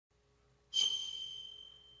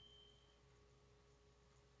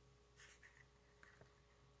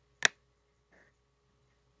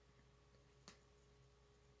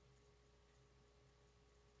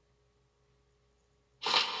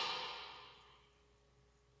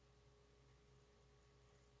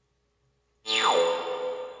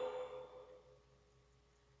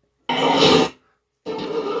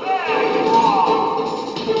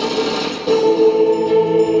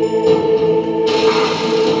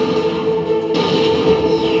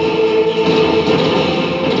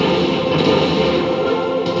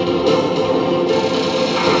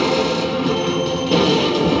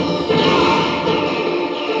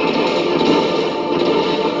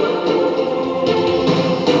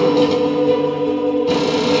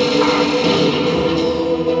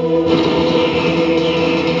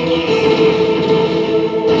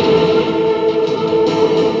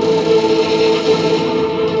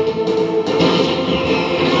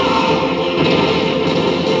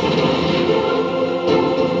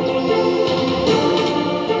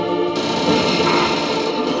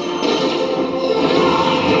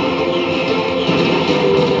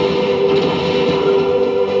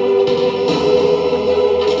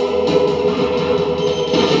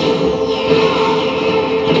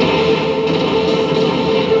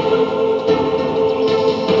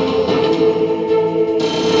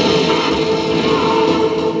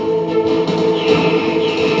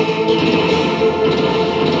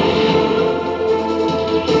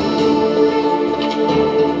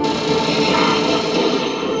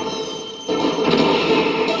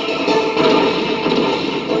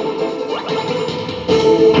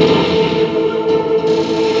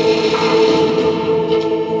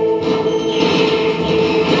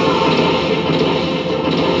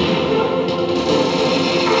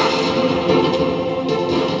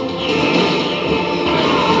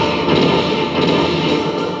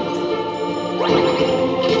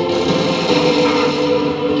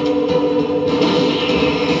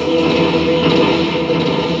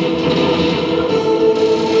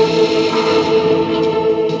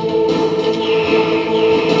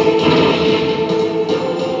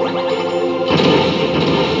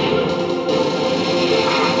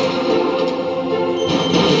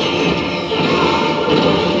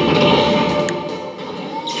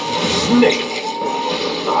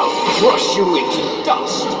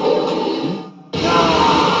dust!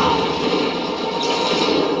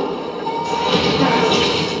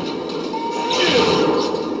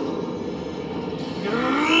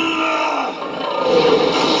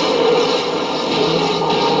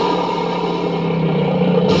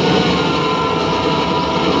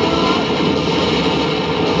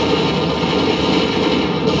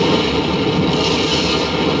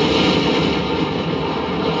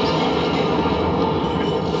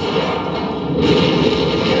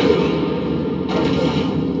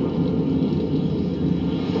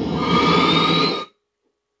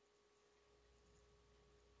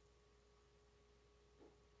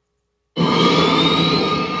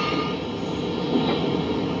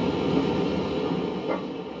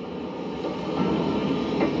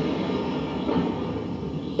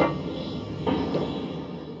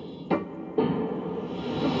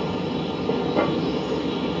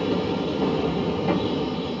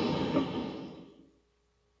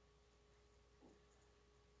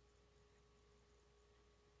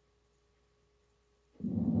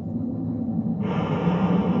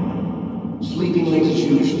 Sleeping late as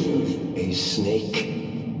usual. A snake.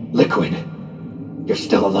 Liquid, you're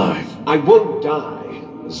still alive. I won't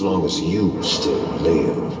die as long as you still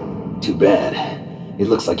live. Too bad. It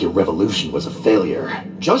looks like your revolution was a failure.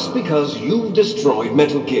 Just because you've destroyed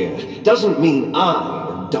Metal Gear doesn't mean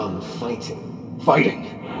I am done fighting. Fighting?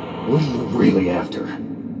 What are you really after?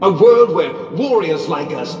 A world where warriors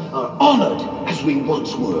like us are honored as we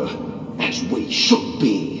once were. As we should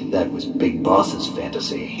be. That was Big Boss's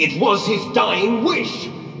fantasy. It was his dying wish.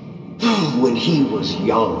 When he was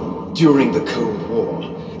young, during the Cold War,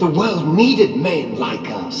 the world needed men like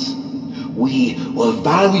us. We were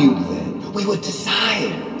valued then. We were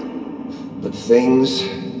desired. But things,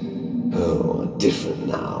 are different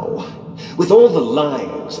now. With all the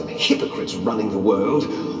liars and hypocrites running the world,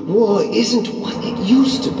 war isn't what it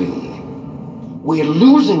used to be. We're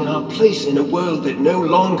losing our place in a world that no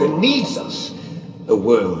longer needs us. A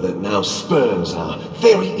world that now spurns our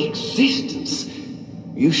very existence.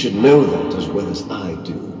 You should know that as well as I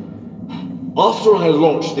do. After I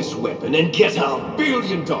launch this weapon and get our $1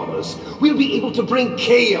 billion, we'll be able to bring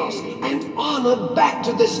chaos and honor back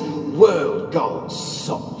to this world gone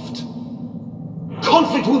soft.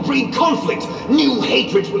 Conflict will breed conflict. New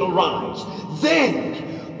hatreds will arise.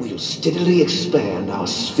 Then we'll steadily expand our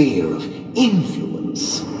sphere of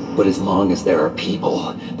influence. But as long as there are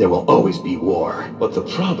people, there will always be war. But the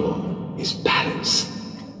problem is balance.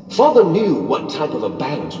 Father knew what type of a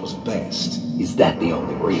balance was best. Is that the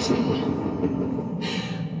only reason?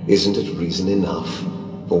 Isn't it reason enough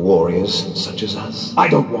for warriors such as us? I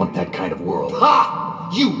don't want that kind of world. Ha!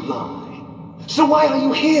 You lie! So why are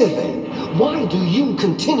you here then? Why do you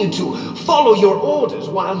continue to follow your orders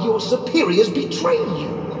while your superiors betray you?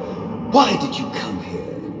 Why did you come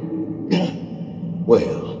here?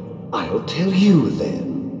 Well, I'll tell you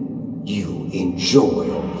then. You enjoy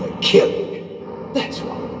all the killing. That's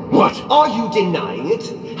why. What? Are you denying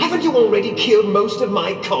it? Haven't you already killed most of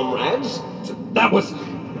my comrades? That was...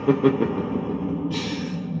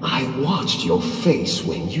 I watched your face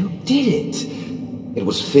when you did it. It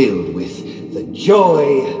was filled with the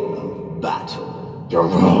joy of battle. You're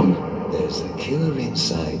wrong. There's a killer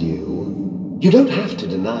inside you. You don't have to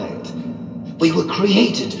deny it. We were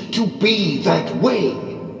created to be that way.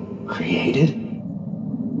 Created?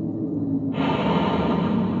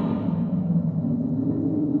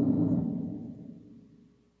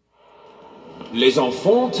 Les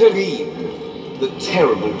enfants terribles. The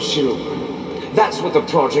terrible children. That's what the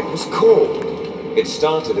project was called. It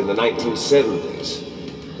started in the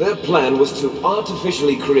 1970s. Their plan was to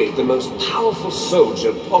artificially create the most powerful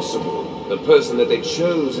soldier possible. The person that they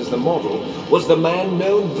chose as the model was the man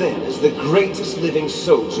known then as the greatest living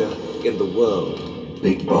soldier in the world.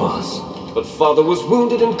 Big Boss. But Father was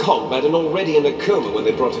wounded in combat and already in a coma when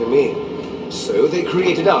they brought him in. So they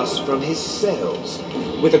created us from his cells,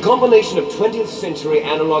 with a combination of 20th century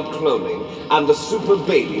analog cloning and the super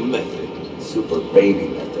baby method. Super baby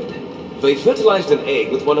method. They fertilized an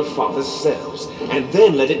egg with one of Father's cells, and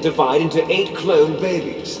then let it divide into 8 clone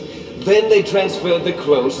babies. Then they transferred the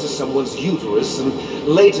clones to someone's uterus and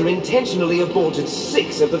later intentionally aborted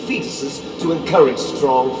 6 of the fetuses to encourage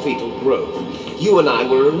strong fetal growth. You and I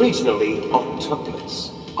were originally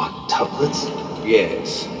octuplets. Octuplets?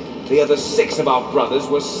 Yes. The other 6 of our brothers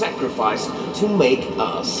were sacrificed to make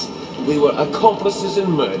us. We were accomplices in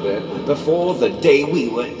murder before the day we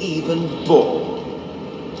were even born.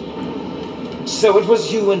 So it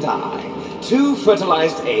was you and I, 2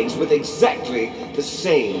 fertilized eggs with exactly the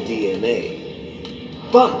same DNA.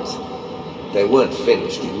 But they weren't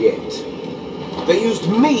finished yet. They used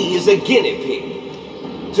me as a guinea pig.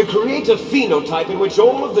 to create a phenotype in which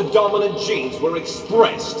all of the dominant genes were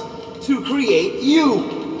expressed. To create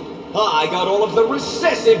you. I got all of the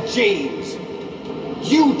recessive genes.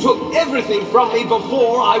 You took everything from me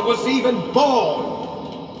before I was even born.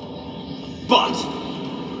 But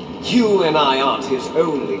you and I aren't his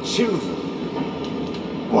only children.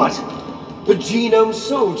 What? The genome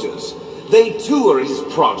soldiers. They too are his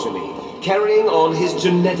progeny, carrying on his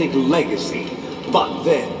genetic legacy. But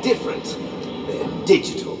they're different. They're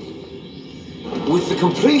digital. With the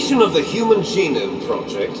completion of the Human Genome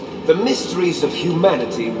Project, the mysteries of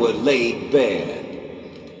humanity were laid bare.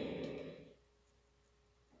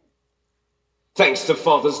 Thanks to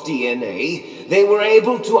Father's DNA, they were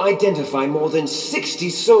able to identify more than 60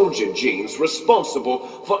 soldier genes responsible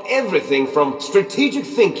for everything from strategic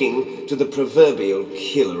thinking to the proverbial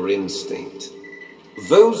killer instinct.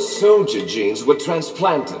 Those soldier genes were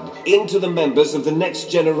transplanted into the members of the next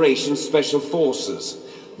generation special forces.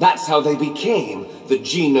 That's how they became the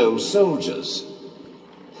genome soldiers.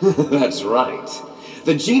 That's right.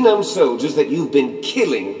 The genome soldiers that you've been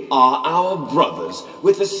killing are our brothers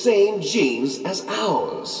with the same genes as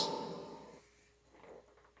ours.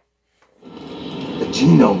 The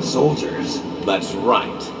genome soldiers? That's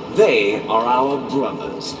right. They are our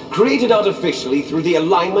brothers, created artificially through the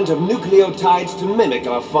alignment of nucleotides to mimic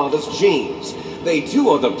our father's genes. They too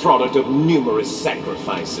are the product of numerous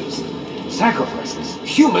sacrifices. Sacrifices?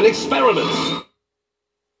 Human experiments!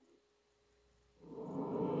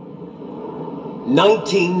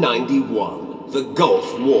 1991, the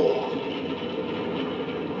Gulf War.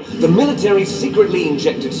 The military secretly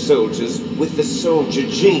injected soldiers with the soldier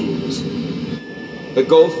genes. The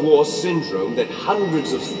Gulf War syndrome that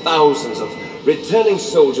hundreds of thousands of returning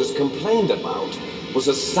soldiers complained about was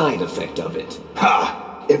a side effect of it.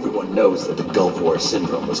 Ha! Everyone knows that the Gulf War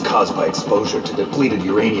syndrome was caused by exposure to depleted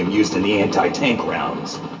uranium used in the anti-tank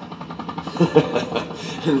rounds.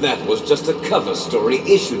 That was just a cover story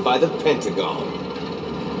issued by the Pentagon.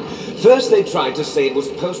 First they tried to say it was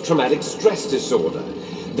post-traumatic stress disorder,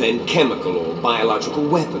 then chemical or biological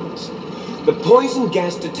weapons. The poison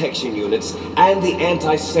gas detection units and the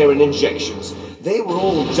anti-sarin injections, they were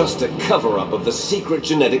all just a cover-up of the secret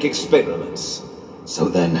genetic experiments. So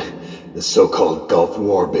then, the so-called Gulf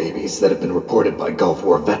War babies that have been reported by Gulf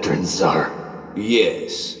War veterans are...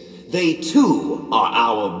 Yes. They too are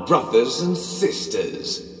our brothers and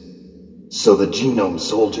sisters. So the genome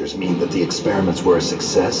soldiers mean that the experiments were a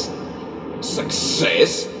success?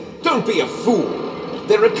 Success? Don't be a fool.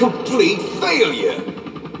 They're a complete failure.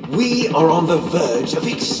 We are on the verge of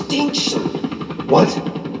extinction. What?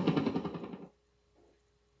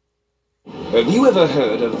 Have you ever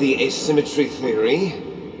heard of the asymmetry theory?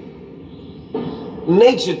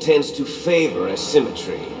 Nature tends to favor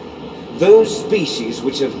asymmetry. Those species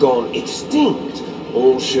which have gone extinct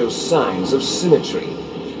all show signs of symmetry.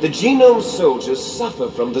 The genome soldiers suffer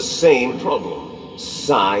from the same problem.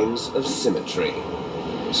 Signs of symmetry.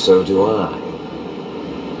 So do I.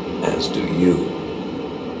 As do you.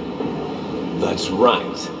 That's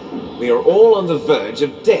right. We are all on the verge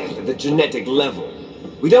of death at the genetic level.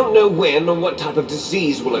 We don't know when or what type of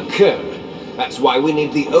disease will occur. That's why we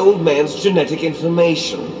need the old man's genetic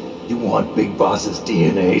information. You want Big Boss's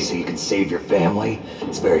DNA so you can save your family?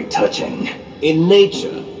 It's very touching. In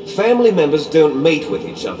nature, family members don't mate with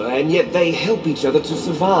each other, and yet they help each other to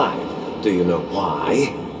survive. Do you know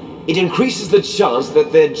why? It increases the chance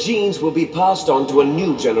that their genes will be passed on to a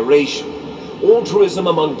new generation. Altruism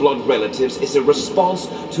among blood relatives is a response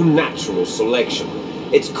to natural selection.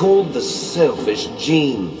 It's called the selfish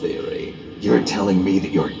gene theory. You're telling me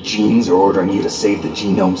that your genes are ordering you to save the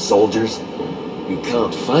genome soldiers? You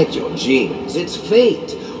can't fight your genes. It's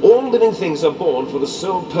fate. All living things are born for the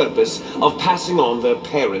sole purpose of passing on their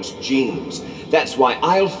parents' genes. That's why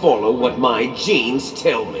I'll follow what my genes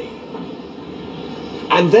tell me.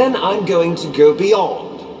 And then I'm going to go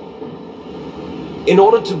beyond. In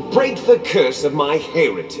order to break the curse of my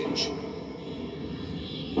heritage.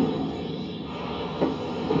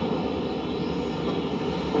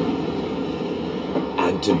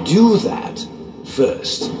 And to do that,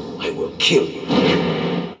 first, I will kill you.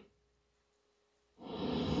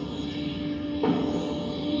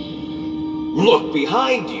 Look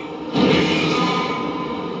behind you.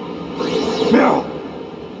 No!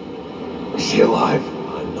 Is she alive?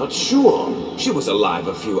 I'm not sure. She was alive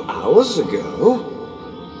a few hours ago.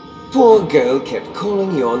 Poor girl kept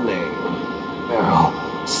calling your name.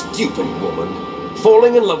 Meryl. Stupid woman.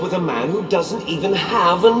 Falling in love with a man who doesn't even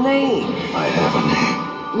have a name. I have a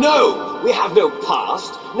name. No! We have no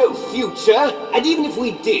past, no future, and even if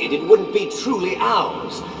we did, it wouldn't be truly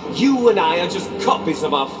ours. You and I are just copies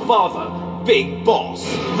of our father, big boss.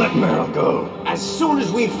 Let Meryl go. As soon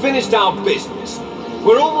as we've finished our business,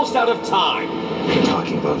 we're almost out of time. You're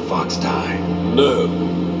talking about Fox Die. No.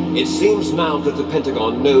 It seems now that the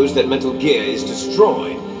Pentagon knows that Metal Gear is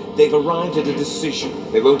destroyed. They've arrived at a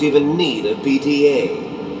decision. They won't even need a PTA.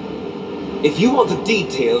 If you want the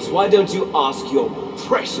details, why don't you ask your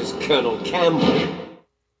precious Colonel Campbell?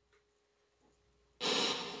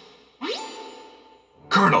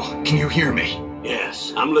 Colonel, can you hear me?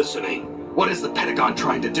 Yes, I'm listening. What is the Pentagon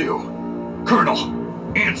trying to do? Colonel,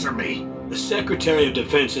 answer me. The Secretary of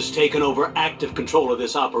Defense has taken over active control of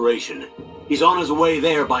this operation. He's on his way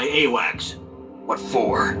there by AWACS. What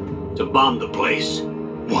for? To bomb the place.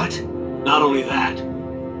 What? Not only that,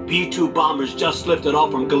 B-2 bombers just lifted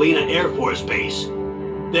off from Galena Air Force Base.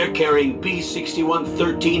 They're carrying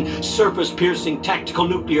B-6113 surface-piercing tactical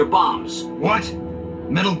nuclear bombs. What?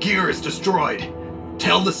 Metal Gear is destroyed.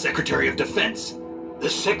 Tell the Secretary of Defense. The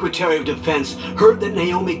Secretary of Defense heard that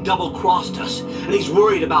Naomi double-crossed us, and he's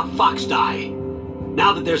worried about Fox Die.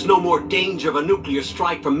 Now that there's no more danger of a nuclear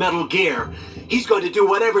strike from Metal Gear, he's going to do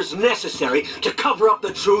whatever's necessary to cover up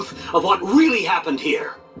the truth of what really happened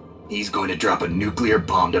here. He's going to drop a nuclear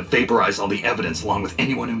bomb to vaporize all the evidence along with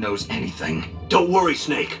anyone who knows anything. Don't worry,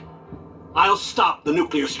 Snake. I'll stop the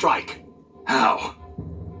nuclear strike. How?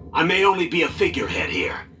 I may only be a figurehead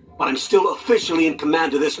here, but I'm still officially in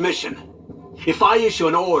command of this mission. If I issue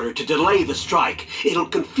an order to delay the strike, it'll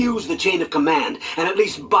confuse the chain of command and at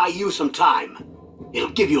least buy you some time.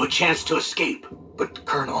 It'll give you a chance to escape. But,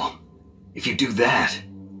 Colonel, if you do that...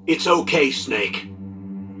 It's okay, Snake.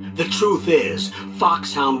 The truth is,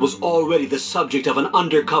 Foxhound was already the subject of an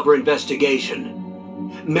undercover investigation.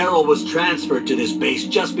 Meryl was transferred to this base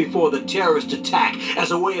just before the terrorist attack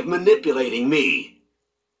as a way of manipulating me.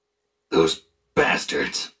 Those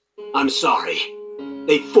bastards. I'm sorry.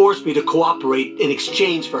 They forced me to cooperate in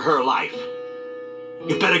exchange for her life.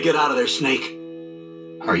 You better get out of there, Snake.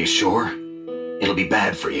 Are you sure? It'll be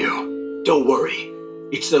bad for you. Don't worry.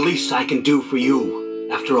 It's the least I can do for you,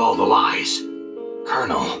 after all the lies.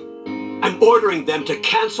 Colonel. I'm ordering them to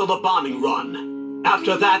cancel the bombing run.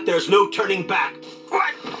 After that, there's no turning back.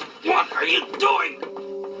 What? What are you doing?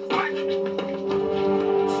 What?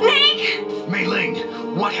 Snake! Mei Ling,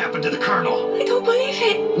 what happened to the Colonel? I don't believe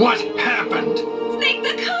it. What happened? Snake,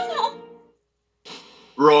 the Colonel!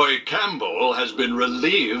 Roy Campbell has been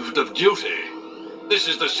relieved of duty. This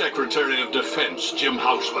is the Secretary of Defense, Jim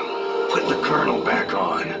Houseman. Put the Colonel back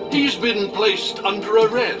on. He's been placed under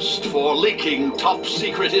arrest for leaking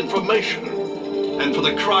top-secret information and for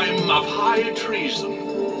the crime of high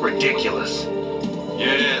treason. Ridiculous.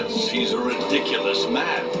 Yes, he's a ridiculous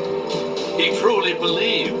man. He truly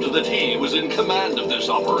believed that he was in command of this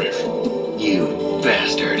operation. You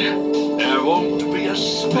bastard. There won't be a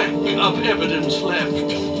speck of evidence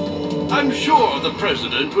left. I'm sure the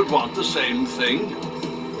President would want the same thing.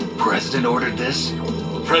 President ordered this?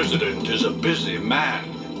 The President is a busy man.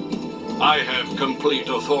 I have complete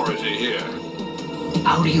authority here.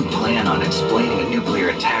 How do you plan on explaining a nuclear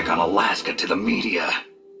attack on Alaska to the media?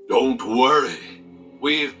 Don't worry.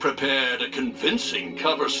 We've prepared a convincing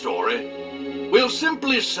cover story. We'll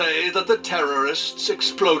simply say that the terrorists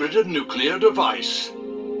exploded a nuclear device.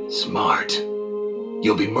 Smart.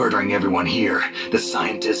 You'll be murdering everyone here. The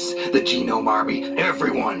scientists, the Genome Army,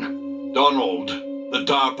 everyone. Donald, the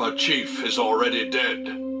DARPA chief, is already dead.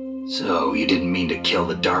 So, you didn't mean to kill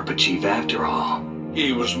the DARPA chief after all.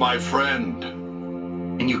 He was my friend.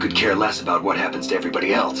 And you could care less about what happens to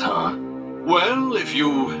everybody else, huh? Well, if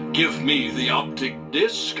you give me the optic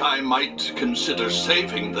disc, I might consider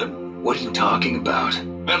saving them. What are you talking about?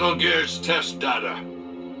 Metal Gear's test data.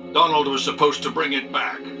 Donald was supposed to bring it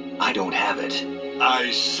back. I don't have it.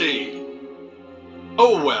 I see.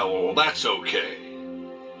 Oh well, that's okay.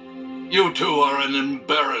 You two are an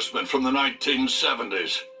embarrassment from the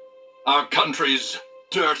 1970s. Our country's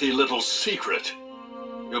dirty little secret.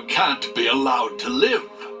 You can't be allowed to live.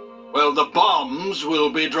 Well, the bombs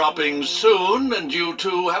will be dropping soon, and you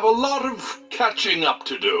two have a lot of catching up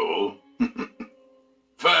to do.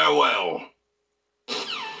 Farewell.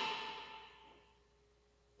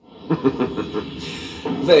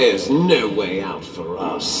 There's no way out for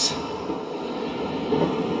us.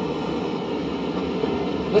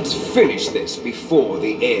 Let's finish this before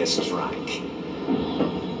the airstrike.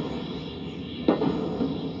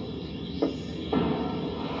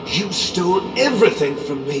 You stole everything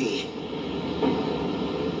from me.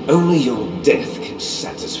 Only your death can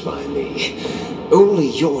satisfy me. Only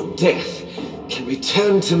your death can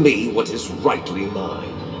return to me what is rightly mine.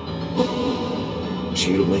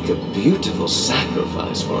 She'll make a beautiful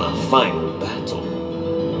sacrifice for our final battle.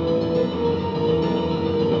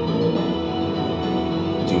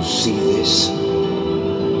 Do you see this?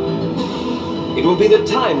 It will be the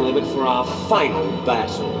time limit for our final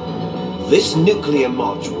battle. This nuclear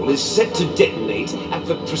module is set to detonate at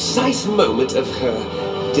the precise moment of her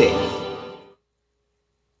death.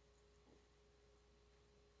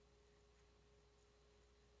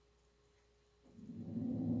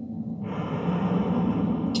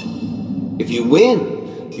 If you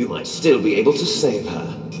win, you might still be able to save her.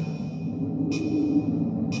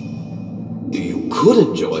 You could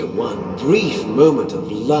enjoy one brief moment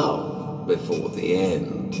of love before the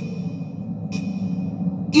end.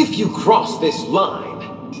 If you cross this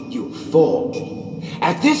line, you'll fall.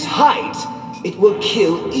 At this height, it will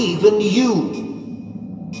kill even you.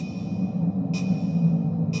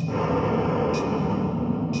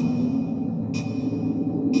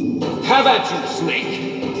 Have at you, Snake!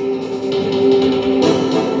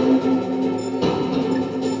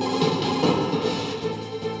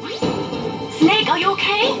 Snake, are you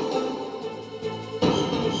okay?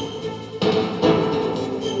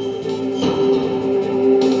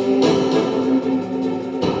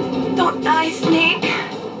 Don't die, Snake.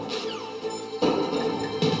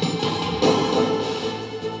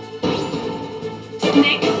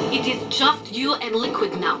 Snake, it is just you and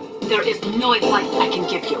Liquid now. There is no advice I can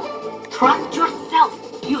give you. Trust yourself.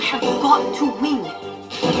 You have got to win.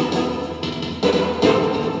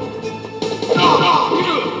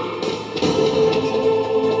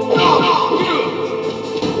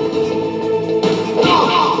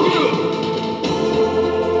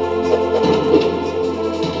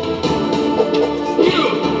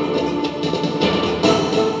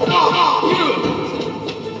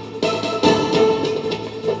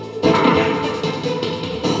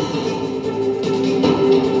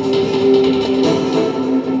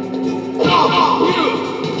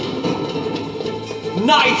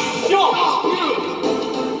 Nice shot!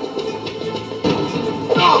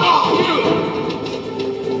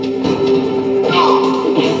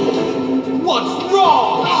 What's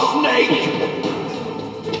wrong, Snake?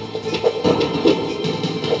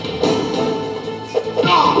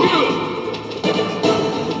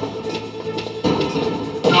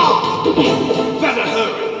 Better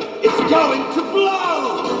hurry! It's going to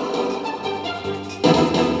blow!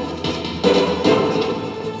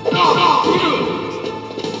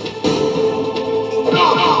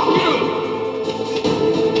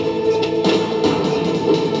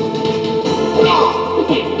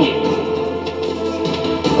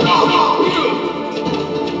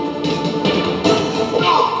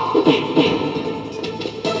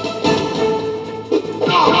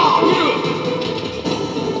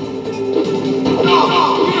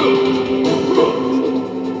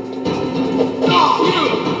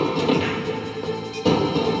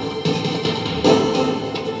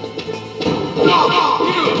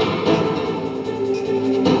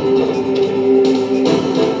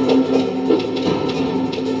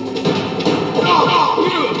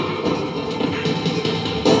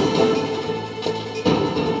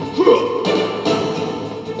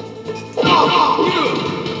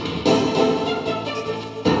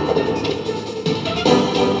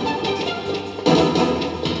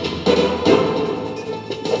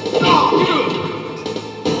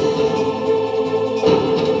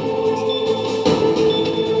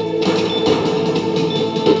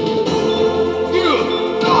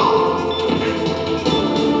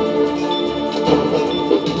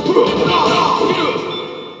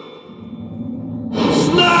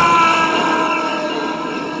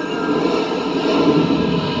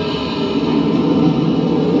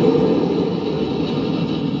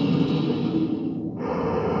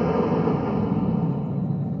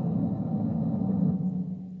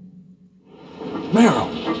 Meryl!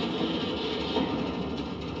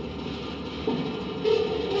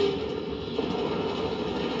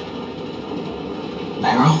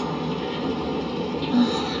 Meryl?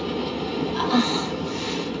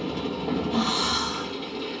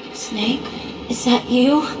 Snake, is that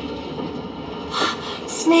you?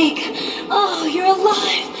 Snake, oh, you're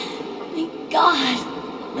alive! Thank God.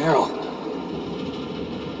 Meryl?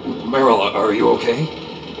 Meryl, are you okay?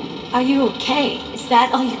 Are you okay? Is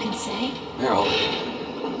that all you can say? Meryl,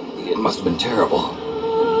 it must have been terrible.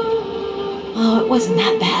 Oh, it wasn't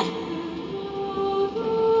that bad.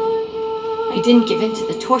 I didn't give in to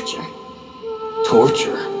the torture.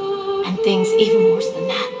 Torture? And things even worse than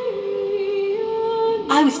that.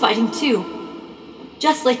 I was fighting too.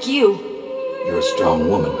 Just like you. You're a strong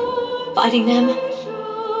woman. Fighting them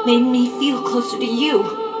made me feel closer to you.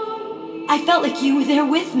 I felt like you were there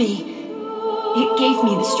with me. It gave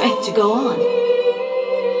me the strength to go on.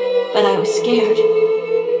 But I was scared.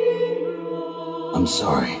 I'm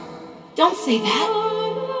sorry. Don't say that.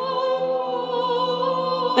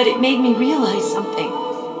 But it made me realize something.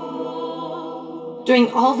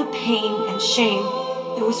 During all the pain and shame,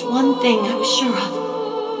 there was one thing I was sure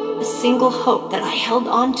of. A single hope that I held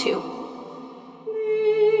on to.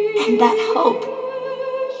 And that hope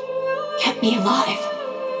kept me alive.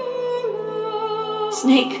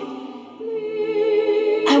 Snake,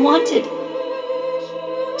 I wanted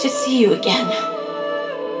to see you again.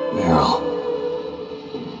 Meryl.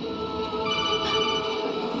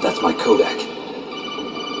 That's my codec.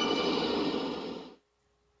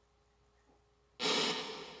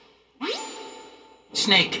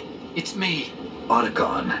 Snake, it's me.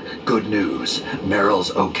 Otacon, good news.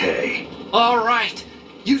 Meryl's okay. All right.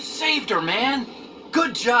 You saved her, man.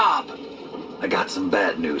 Good job. I got some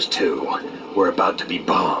bad news, too. We're about to be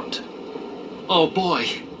bombed. Oh, boy.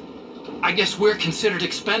 I guess we're considered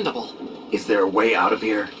expendable. Is there a way out of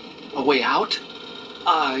here? A way out?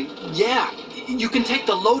 Yeah. You can take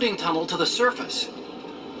the loading tunnel to the surface.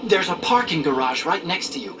 There's a parking garage right next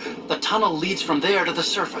to you. The tunnel leads from there to the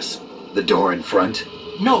surface. The door in front?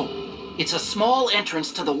 No. It's a small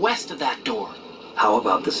entrance to the west of that door. How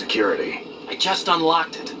about the security? I just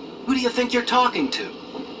unlocked it. Who do you think you're talking to?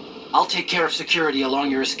 I'll take care of security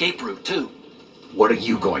along your escape route, too. What are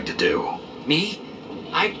you going to do? Me?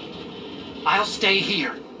 I'll stay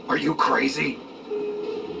here. Are you crazy?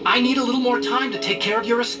 I need a little more time to take care of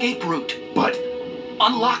your escape route. But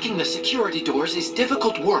unlocking the security doors is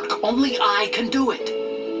difficult work. Only I can do it.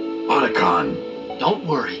 Otacon. Don't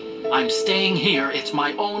worry. I'm staying here. It's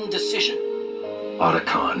my own decision.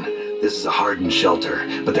 Otacon, this is a hardened shelter,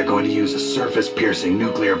 but they're going to use a surface-piercing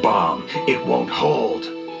nuclear bomb. It won't hold.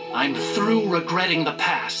 I'm through regretting the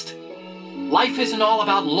past. Life isn't all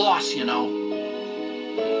about loss, you know.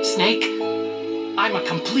 Snake, I'm a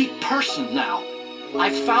complete person now.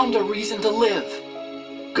 I've found a reason to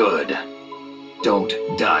live. Good. Don't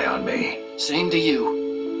die on me. Same to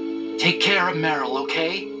you. Take care of Meryl,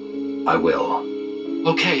 okay? I will.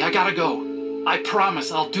 Okay, I gotta go. I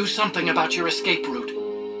promise I'll do something about your escape route.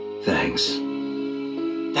 Thanks.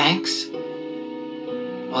 Thanks?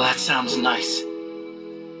 Well, that sounds nice.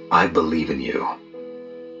 I believe in you.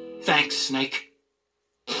 Thanks, Snake.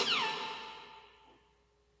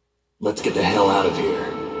 Let's get the hell out of here.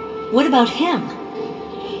 What about him?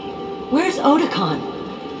 Where's Otacon?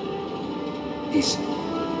 He's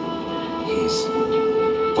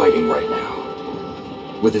fighting right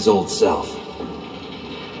now. With his old self.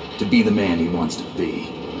 To be the man he wants to be.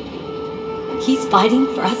 He's fighting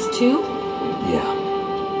for us too? Yeah.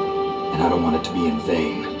 And I don't want it to be in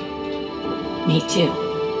vain. Me too.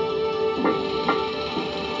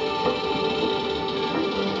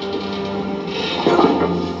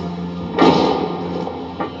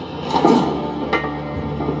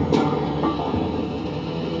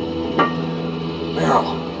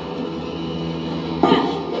 Meryl.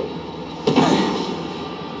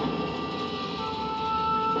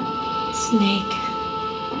 Snake.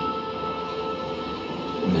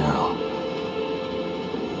 Meryl.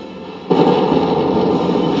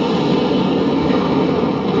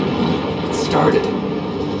 It started.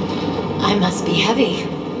 I must be heavy.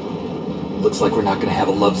 Looks like we're not gonna have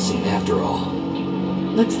a love scene after all.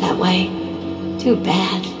 Looks that way. Too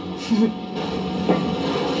bad.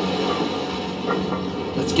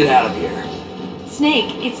 Let's get out of here.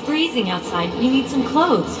 Snake, it's freezing outside. You need some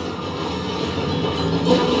clothes.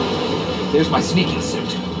 There's my sneaking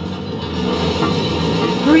suit.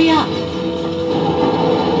 Hurry up.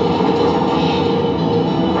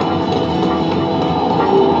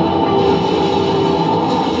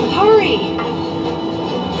 Hurry!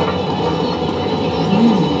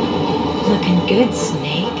 Looking good,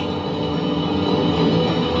 Snake.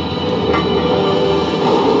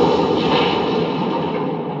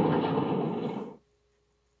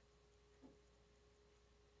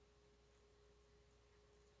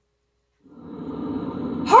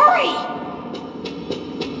 Hurry!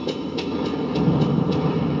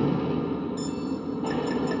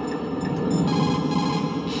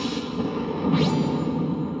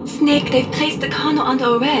 Snake, they've placed the Kano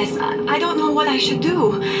under arrest. I don't know what I should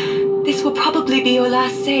do. This will probably be your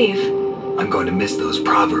last save. I'm going to miss those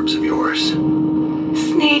proverbs of yours.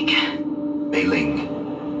 Snake. Mei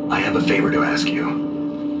Ling, I have a favor to ask you.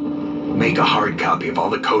 Make a hard copy of all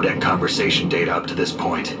the codec conversation data up to this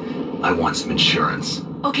point. I want some insurance.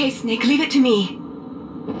 Okay, Snake, leave it to me.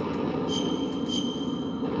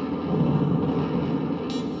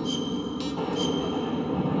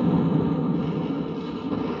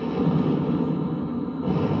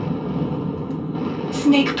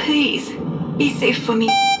 Snake, please. Be safe for me.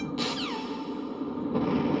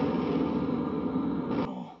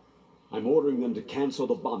 I'm ordering them to cancel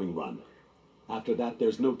the bombing run. After that,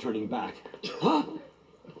 there's no turning back. Huh?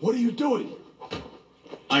 What are you doing?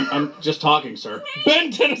 I'm just talking, sir. Ben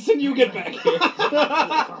Tennyson, you get back here.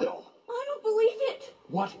 I don't believe it.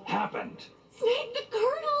 What happened? Snake, the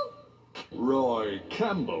Colonel. Roy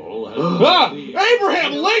Campbell has...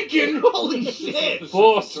 Abraham Lincoln! Holy shit!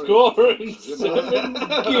 7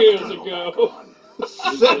 years ago.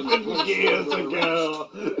 7 years ago.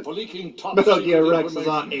 For leaking top Metal secret Gear Rex is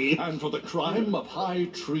information on 8. and for the crime of high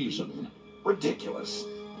treason. Ridiculous.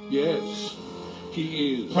 Yes,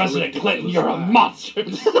 he is. President a Clinton, ridiculous you're a man. monster.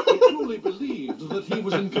 He truly believed that he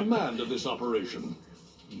was in command of this operation.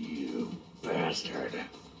 You bastard.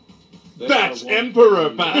 That's Emperor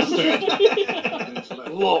Bastard.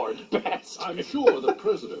 Lord Bastard. I'm sure the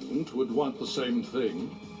president would want the same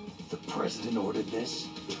thing. The president ordered this?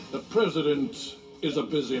 The president is a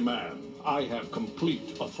busy man. I have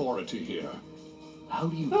complete authority here. How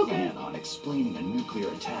do you plan on explaining a nuclear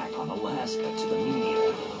attack on Alaska to the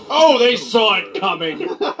media? Oh, they saw it coming.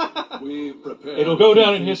 We prepare. It'll go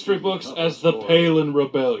down in history books as the Palin We'll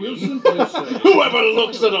Rebellion. simply say Whoever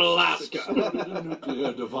looks at Alaska. exploded a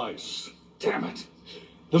nuclear device. Damn it!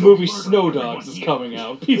 The movie Snow Dogs is coming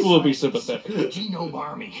out. People will be sympathetic. The Genome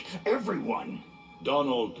Army. Everyone.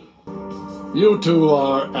 Donald, you two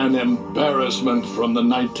are an embarrassment from the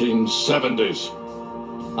 1970s.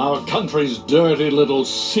 Our country's dirty little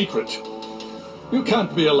secret. You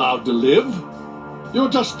can't be allowed to live. You're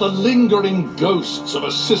just the lingering ghosts of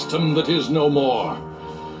a system that is no more.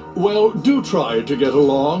 Well, do try to get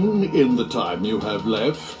along in the time you have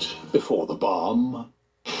left before the bomb.